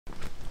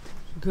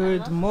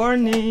Good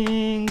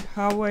morning.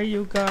 How are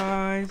you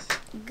guys?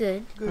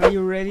 Good. Are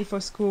you ready for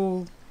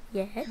school?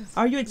 Yes.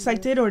 Are you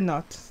excited or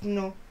not?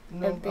 No,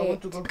 A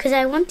bit. Because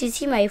I want to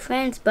see my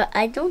friends, but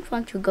I don't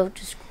want to go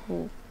to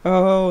school.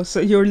 Oh, so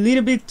you're a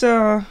little bit,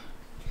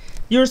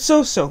 you're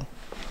so-so.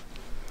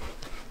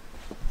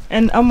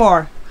 And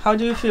Amor, how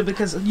do you feel?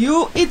 Because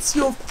it's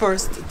your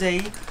first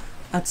day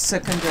at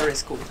secondary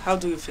school. How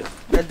do you feel?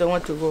 I don't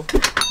want to go.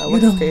 I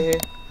want to stay here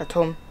at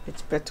home.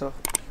 It's better.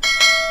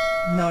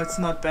 No, it's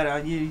not better.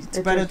 It's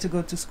It better is. to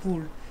go to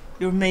school.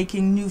 You're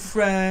making new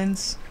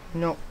friends.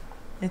 No.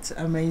 It's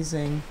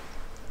amazing.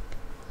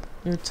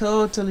 You're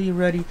totally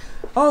ready.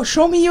 Oh,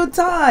 show me your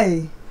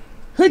tie.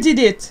 Who did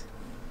it?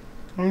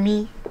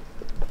 Me.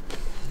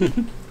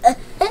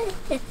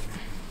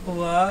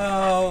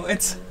 Wow,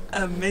 it's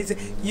amazing.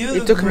 You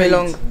It took me great.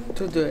 long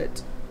to do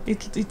it.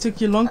 It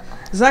took you long.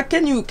 Zach,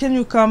 can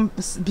you come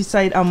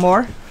beside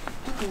Amor?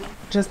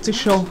 Just to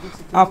show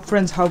our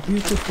friends how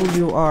beautiful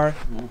you are.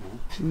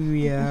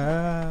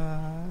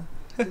 Yeah.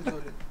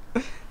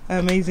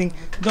 Amazing.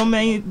 Don't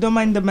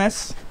mind the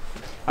mess.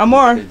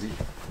 Amor,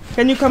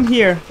 can you come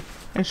here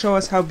and show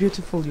us how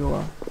beautiful you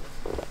are?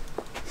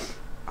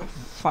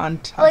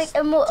 Fantastic.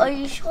 Wait, are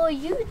you sure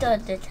you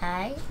done the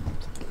tie?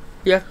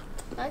 Yeah.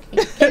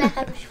 Okay. Can I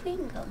have a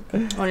chewing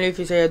gum? Only if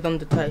you say I done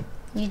the tie.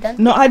 You done?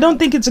 No, I don't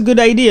think it's a good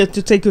idea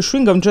to take a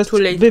chewing gum just Too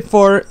late.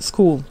 before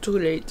school. Too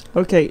late.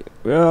 Okay,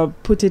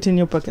 put it in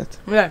your pocket.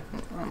 Yeah.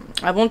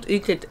 I won't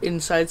eat it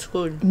inside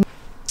school.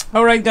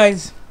 All right,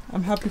 guys,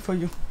 I'm happy for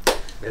you.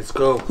 Let's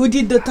go. Who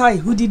did the tie?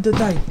 Who did the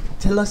tie?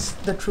 Tell us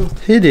the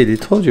truth. He did, he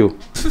told you.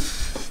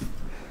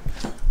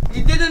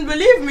 You didn't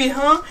believe me,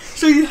 huh?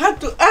 So you had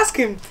to ask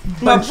him.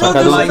 My Bunch of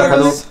brother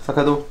liars. was Sac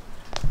à dos.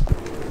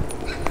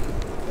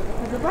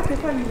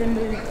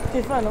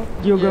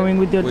 You're going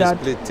with your We dad.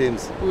 split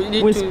teams.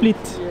 We split.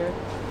 Yeah.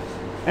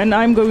 And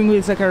I'm going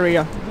with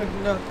Zachariah.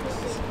 No.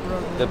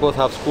 They both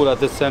have school at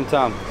the same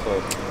time.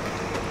 So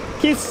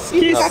Kiss,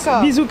 Pipi kiss.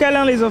 caca. Bisous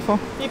câlins les enfants.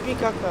 Pipi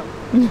caca.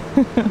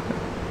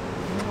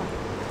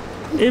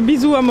 Et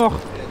bisous à mort.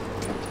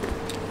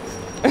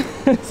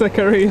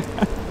 Zachariah.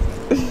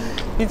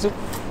 Bisous.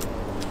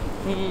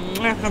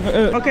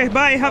 Okay,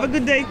 bye. Have a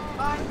good day.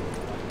 Bye.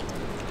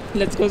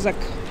 Let's go, Zach.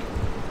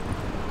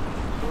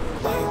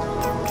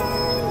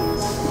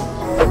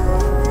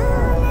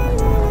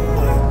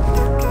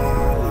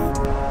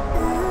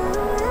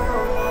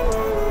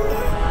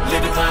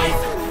 Living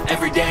life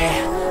every day,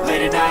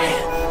 late at night,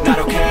 not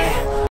okay.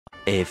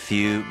 A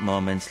few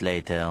moments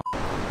later.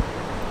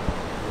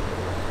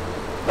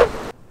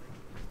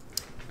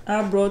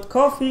 I brought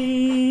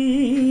coffee.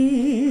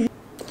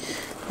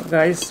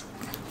 Guys,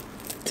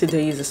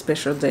 today is a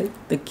special day.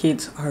 The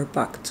kids are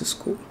back to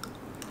school.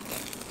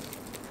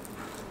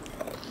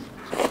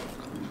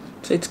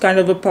 So it's kind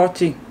of a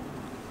party.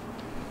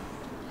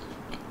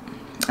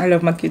 I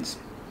love my kids.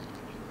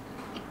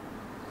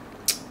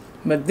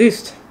 But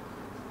this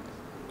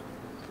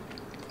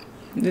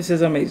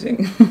is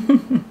amazing.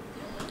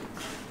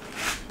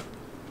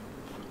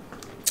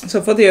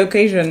 So for the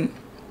occasion,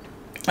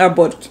 I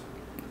bought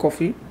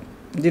coffee.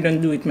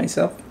 Didn't do it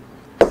myself.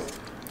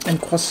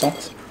 And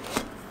croissant.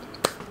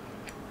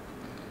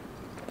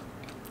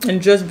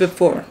 And just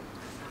before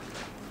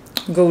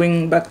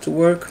going back to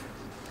work,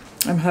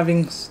 I'm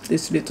having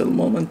this little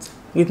moment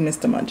with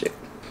Mr. Magic.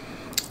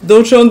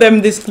 Don't show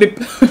them this clip.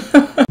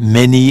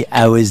 Many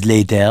hours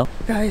later.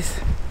 Guys,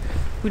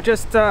 we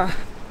just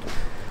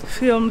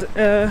filmed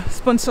a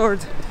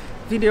sponsored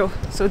video,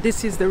 so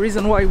this is the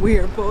reason why we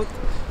are both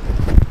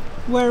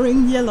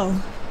wearing yellow.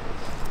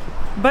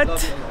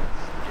 But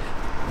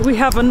we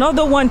have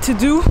another one to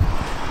do,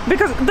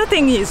 because the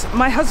thing is,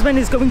 my husband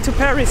is going to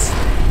Paris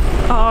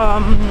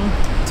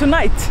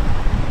tonight.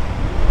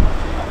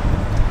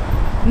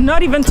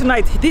 Not even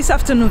tonight, this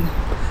afternoon.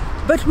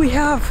 But we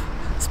have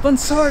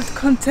sponsored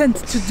content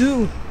to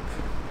do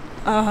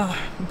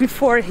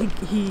before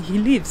he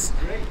leaves,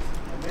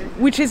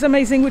 which is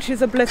amazing, which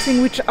is a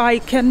blessing, which I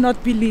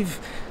cannot believe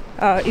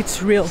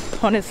it's real,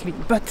 honestly.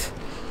 But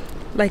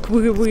like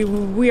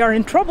we are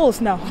in troubles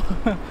now.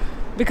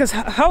 Because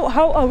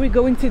how are we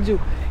going to do?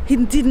 He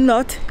did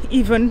not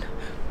even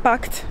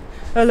packed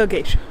a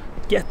luggage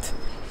yet,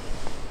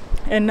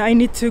 and I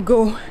need to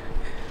go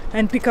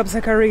and pick up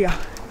Zachariah.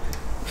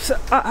 So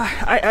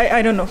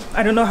I don't know.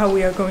 I don't know how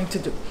we are going to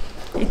do.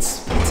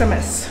 It's a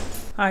mess.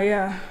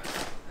 I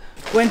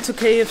went to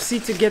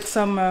KFC to get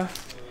some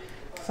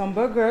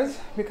burgers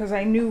because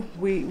I knew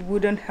we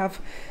wouldn't have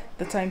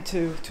the time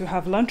to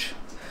have lunch.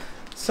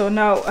 So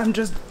now I'm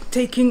just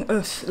taking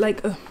a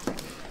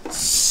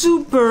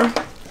super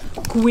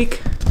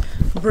quick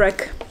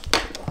break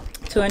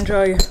to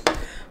enjoy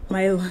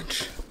my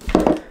lunch.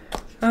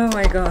 Oh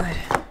my god.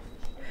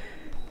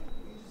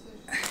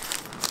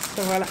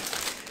 So voila.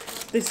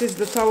 This is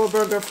the tower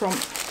burger from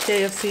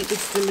KFC.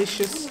 It's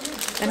delicious.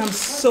 And I'm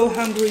so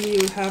hungry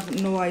you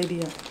have no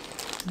idea.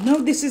 No,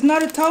 this is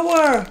not a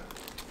tower.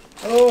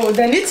 Oh,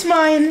 then it's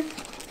mine.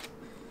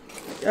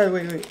 Oh,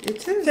 wait.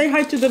 It is. Say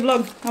hi to the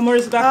vlog. Amor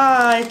is back.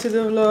 Hi to the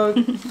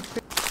vlog.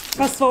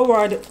 Fast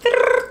forward.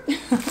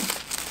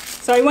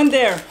 So I went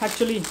there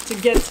actually to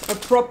get a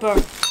proper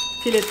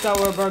fillet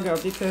tower burger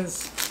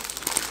because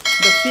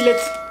the fillet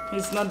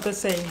is not the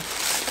same.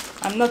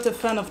 I'm not a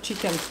fan of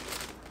chicken.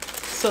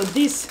 So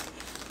this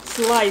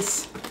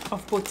slice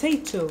of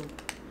potato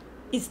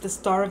is the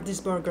star of this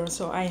burger.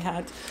 So I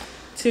had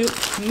to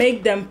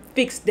make them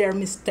fix their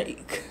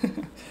mistake.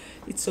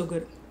 It's so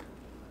good.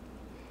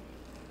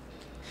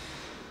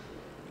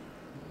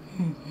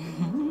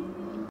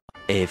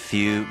 A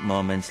few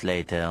moments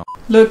later.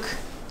 Look,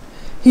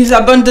 he's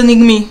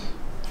abandoning me.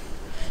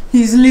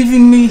 He's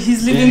leaving me.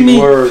 He's leaving me.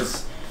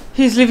 Words.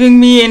 He's leaving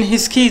me and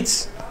his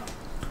kids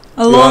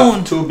You alone.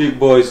 have 2 big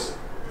boys.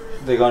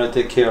 They're gonna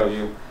take care of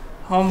you.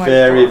 Oh my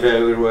Very, god.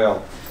 very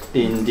well.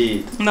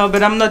 Indeed. No,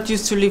 but I'm not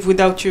used to live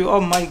without you.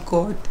 Oh my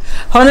god.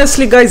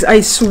 Honestly, guys,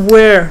 I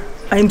swear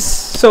I'm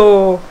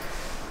so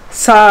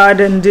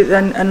sad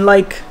and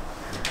like,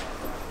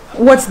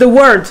 what's the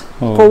word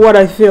for what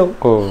I feel?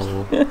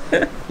 Oh.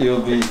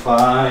 You'll be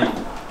fine.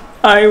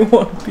 I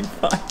won't be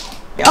fine.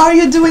 Are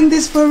you doing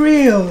this for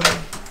real?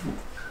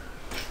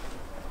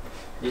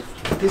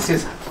 This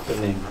is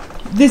happening.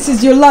 This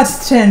is your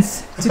last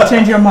chance to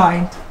change your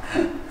mind.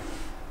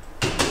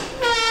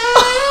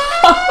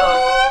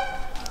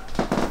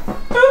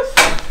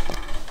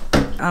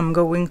 I'm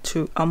going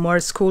to Amor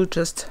school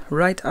just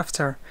right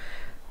after.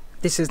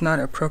 This is not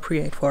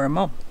appropriate for a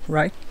mom,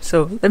 right?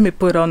 So let me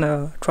put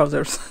on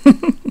trousers.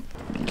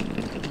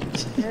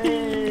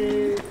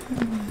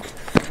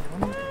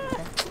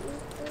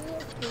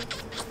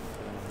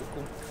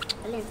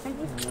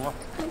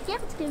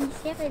 Regarde ce que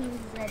Michel elle nous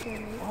a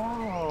donné.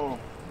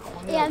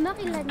 Et Amor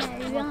il en a eu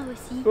un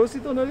aussi. Toi aussi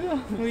t'en as eu un?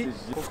 Oui.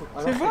 C'est bon?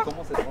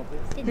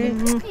 C'est des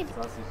très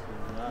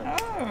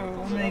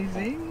Oh,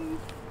 amazing.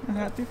 I'm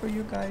happy for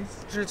you guys.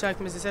 Je le tiens avec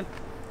mes aisselles.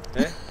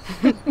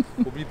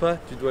 Oublie pas,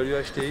 tu dois lui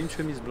acheter une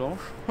chemise blanche,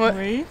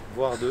 Oui.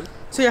 voire 2.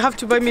 So you have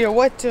to buy me a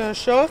white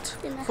shirt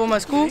for my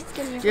school.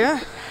 Yeah.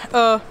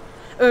 A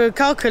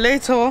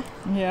calculator.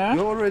 Yeah.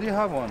 You already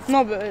have one.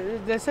 No, but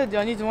they said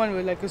I need one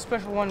with like a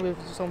special one with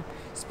some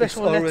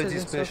special It's letters already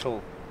and stuff.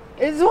 special.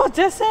 It's what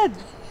they said.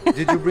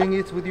 Did you bring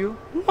it with you?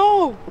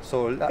 No,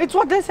 So it's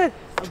what they said.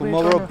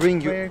 tomorrow bring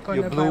we're your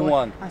gonna buy blue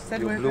one. I said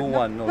Your we're blue gonna-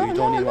 one. No, No, you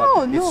don't no, need no,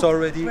 one. no. It's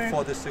already We're-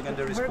 for the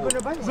secondary We're school.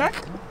 gonna buy one.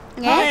 Zach?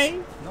 Yes.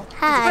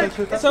 Hi.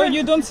 So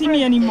you don't see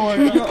me anymore.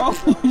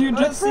 You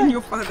just see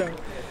your father.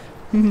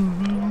 I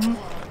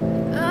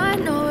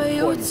know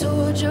you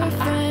told your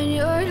friend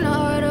you're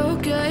not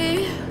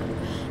okay.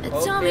 And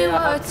tell me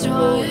what's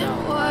wrong,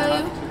 why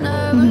you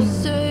never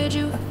said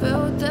you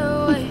felt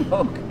that way.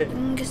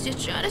 Guess you're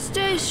trying to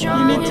stay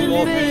strong need to and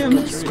leave fake him.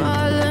 a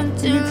smile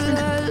until I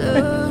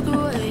look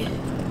away.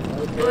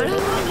 What I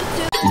wanna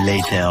do.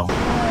 Later.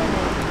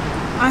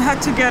 I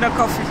had to get a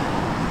coffee.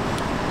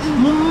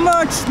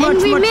 Much we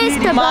missed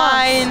needed. the bus.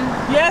 Mine.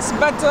 Yes,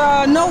 but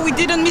no, we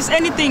didn't miss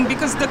anything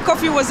because the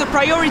coffee was a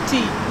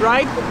priority,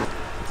 right?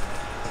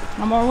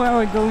 Amor, where are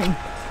we going?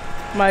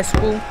 My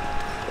school.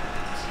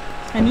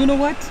 And you know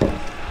what?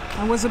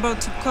 I was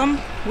about to come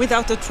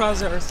without the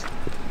trousers.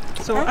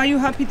 So are you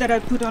happy that I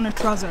put on a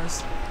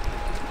trousers?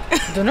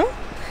 Don't know.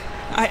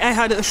 I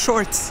had a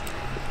shorts.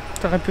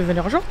 T'aurais pu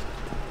venir en short.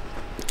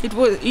 It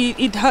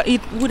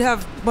would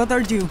have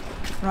bothered you,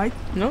 right?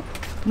 No.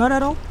 Not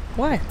at all.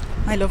 Why?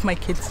 I love my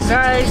kids.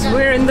 Guys,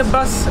 we're in the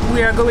bus.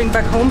 We are going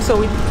back home. So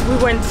we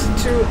went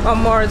to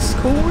Amar's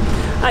school.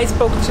 I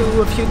spoke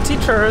to a few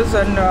teachers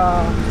and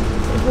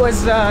it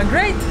was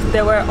great.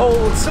 They were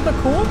all super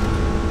cool.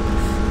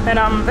 And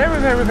I'm very,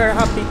 very, very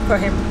happy for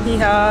him. He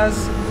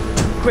has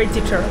great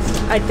teachers,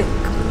 I think.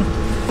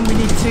 We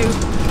need to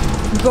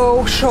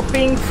go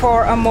shopping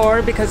for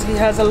Amor because he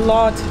has a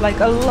lot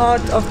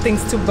of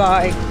things to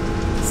buy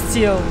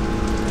still.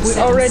 We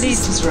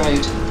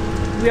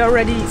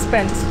already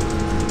spent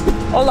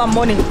all our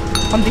money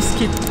on this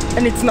kid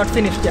and it's not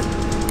finished yet.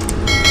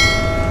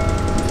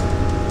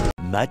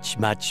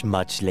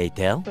 Much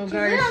later. So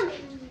guys,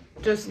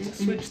 just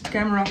switched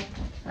camera.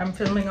 I'm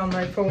filming on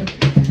my phone.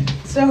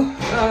 So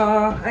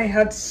I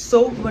had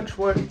so much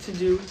work to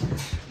do.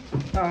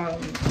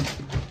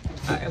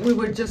 We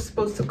were just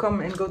supposed to come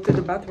and go to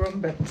the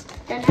bathroom, but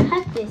Can I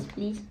have this,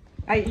 please?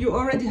 you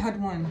already had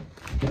one.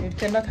 You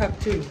cannot have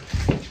two.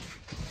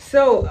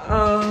 So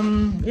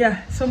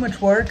yeah, so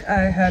much work.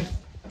 I had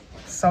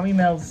some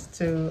emails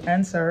to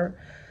answer.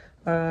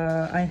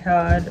 I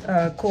had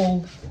a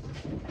call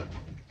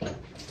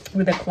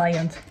with a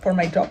client for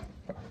my job,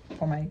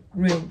 for my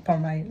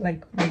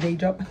day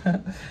job,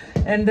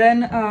 and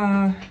then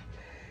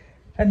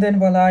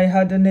while I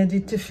had an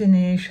edit to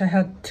finish, I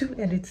had 2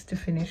 edits to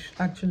finish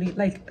actually.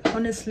 Like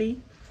honestly,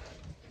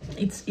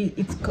 it's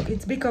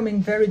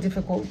becoming very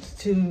difficult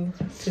to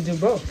do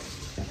both.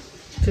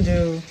 To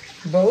do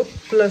both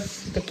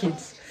plus the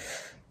kids.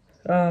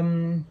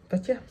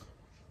 But yeah,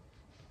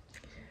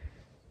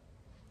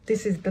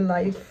 this is the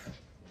life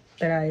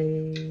that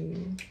I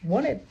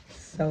wanted.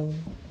 So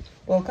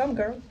welcome,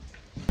 girl.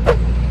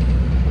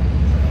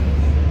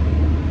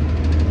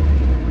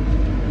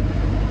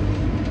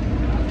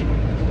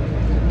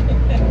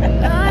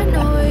 I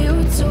know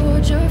you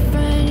told your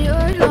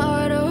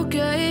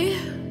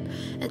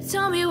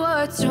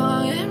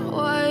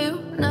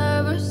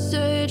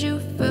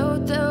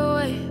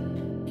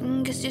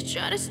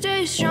Trying to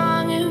stay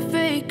strong and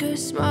fake a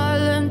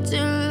smile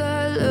until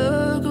I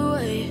look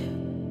away.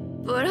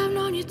 But I've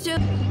known you too.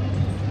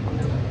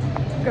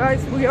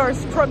 Guys, we are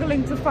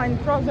struggling to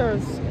find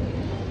trousers.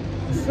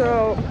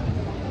 So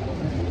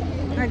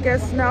I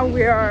guess now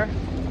we're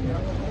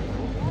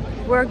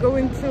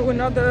going to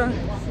another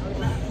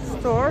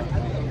store.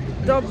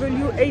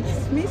 WH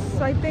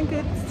Smith, I think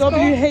it's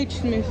WH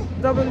Smith.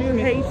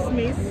 WH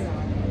Smith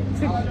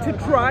to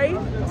try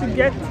to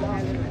get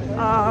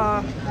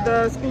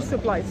the school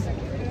supplies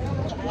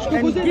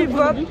and give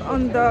up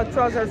on the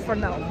trousers for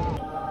now.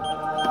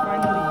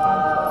 Finally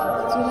found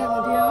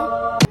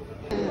trousers.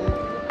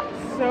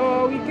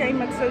 So we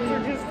came at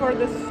Selfridges for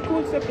the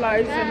school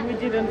supplies and we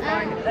didn't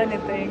find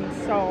anything,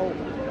 so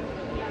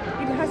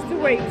it has to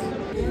wait.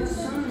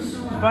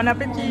 Bon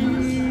appetit!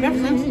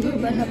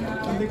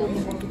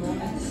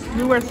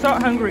 You were so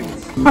hungry.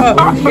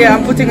 Oh, yeah,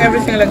 I'm putting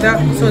everything like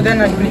that, so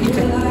then I can eat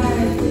it.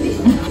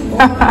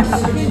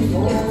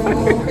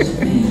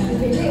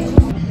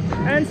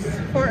 And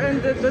for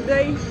end of the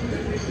day, we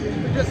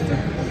just took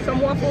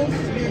some waffles,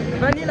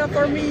 vanilla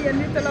for me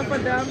and Nutella for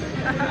them.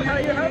 Are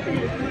you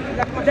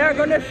happy? They're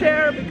gonna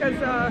share because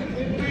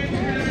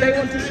they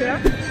want to share.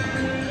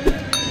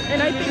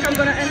 And I think I'm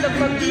gonna end the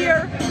vlog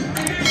here.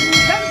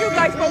 Thank you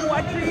guys for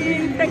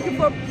watching. Thank you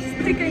for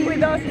sticking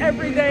with us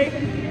every day.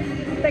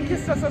 Thank you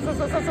so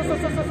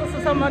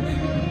much.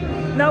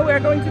 Now we are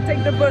going to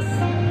take the bus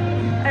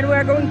and we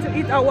are going to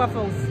eat our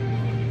waffles.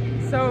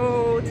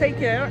 So take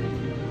care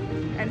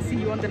and see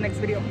you on the next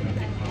video.